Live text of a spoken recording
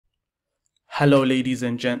Hello ladies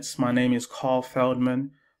and gents, my name is Carl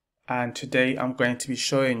Feldman and today I'm going to be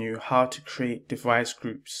showing you how to create device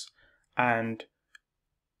groups. And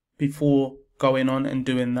before going on and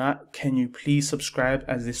doing that, can you please subscribe,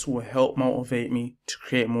 as this will help motivate me to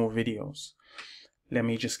create more videos. Let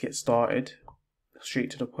me just get started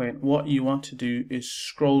straight to the point. What you want to do is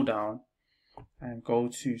scroll down and go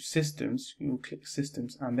to systems. You will click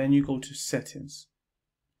systems and then you go to settings.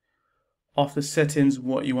 After settings,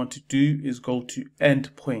 what you want to do is go to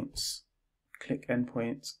endpoints. Click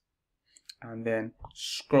endpoints and then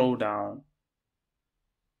scroll down,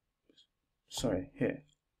 here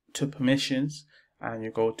to permissions, and you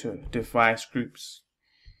go to device groups.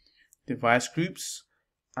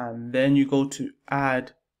 And then you go to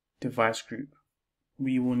add device group.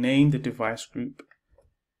 We will name the device group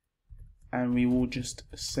and we will just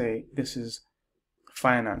say this is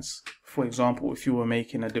finance. For example, if you were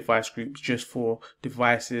making a device group just for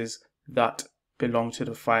devices that belong to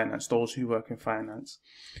the finance, those who work in finance.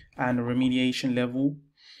 And a remediation level,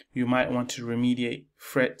 you might want to remediate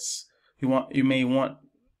threats. You may want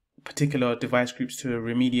particular device groups to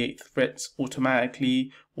remediate threats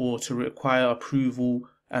automatically or to require approval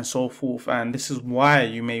and so forth. And this is why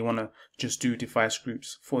you may want to just do device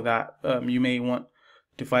groups for that. You may want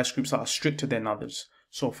device groups that are stricter than others.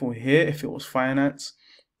 So for here, if it was finance,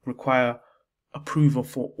 require approval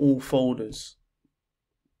for all folders,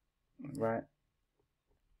 right?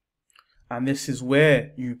 And this is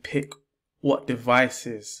where you pick what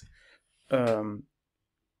devices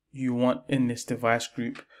you want in this device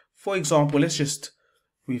group. For example,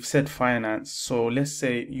 we've said finance, so let's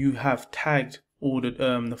say you have tagged all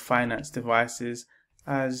the finance devices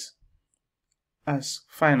as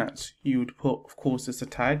finance. You would put, of course, it's a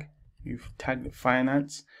tag. You've tagged it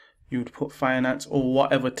finance. You would put finance or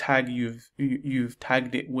whatever tag you've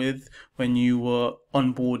tagged it with when you were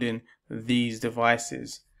onboarding these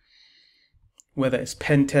devices. Whether it's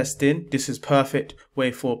pen testing, this is perfect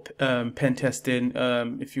way for pen testing.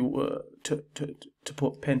 If you were to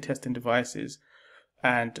put pen testing devices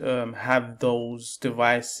and have those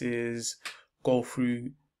devices go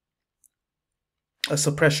through a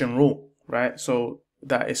suppression rule, right? So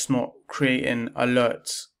that it's not creating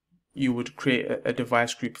alerts. You would create a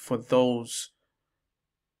device group for those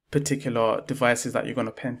particular devices that you're going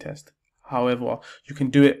to pen test. However, you can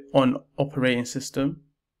do it on operating system.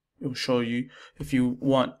 It will show you if you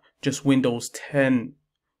want just Windows 10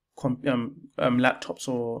 laptops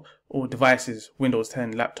or devices, Windows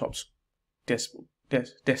 10 laptops,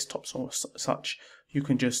 desktops or such. You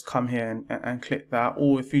can just come here and click that.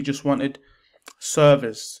 Or if you just wanted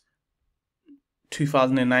servers,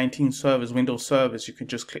 2019 servers, Windows servers, you can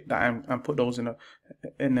just click that and put those in a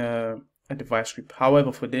device group.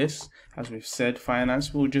 However, for this, as we've said,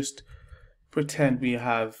 finance, we'll just pretend we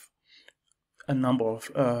have a number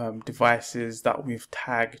of devices that we've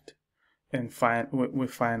tagged in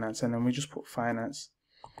with finance, and then we just put finance.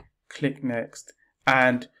 Click next,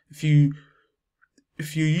 and if you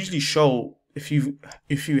usually show if you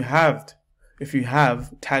have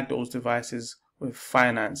tagged those devices with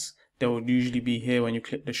finance, they will usually be here when you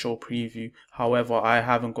click the show preview. However, I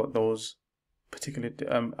haven't got those particular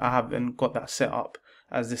I haven't got that set up,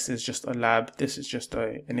 as this is just a lab. This is just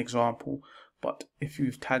an example. But if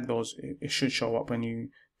you've tagged those, it should show up when you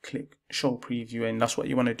click show preview, and that's what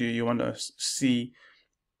you want to do. You want to see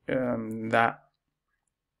that,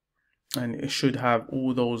 and it should have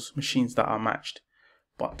all those machines that are matched.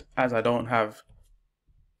 But as I don't have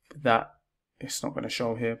that, it's not going to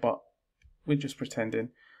show here, but we're just pretending.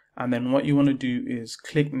 And then what you want to do is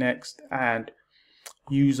click next and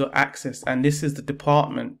user access, and this is the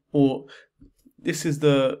department, or this is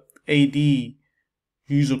the AD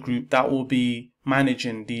user group that will be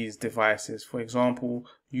managing these devices. For example,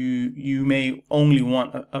 you may only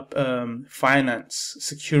want a finance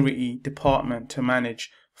security department to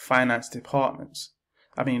manage finance devices,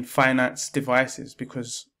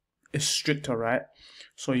 because it's stricter, right?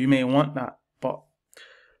 So you may want that, but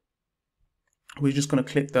we're just going to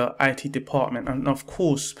click the IT department, and of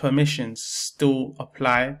course permissions still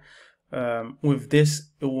apply. With this,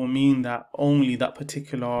 it will mean that only that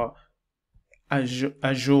particular Azure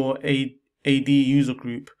AD user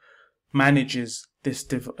group manages this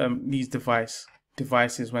these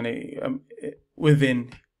devices when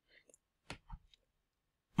within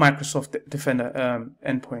Microsoft Defender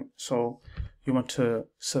endpoint. So you want to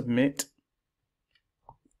submit,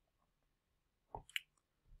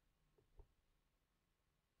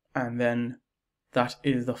 and then that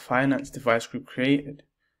is the finance device group created.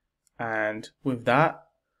 And with that,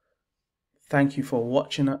 thank you for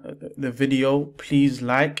watching the video. Please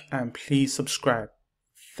like and please subscribe.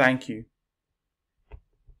 Thank you.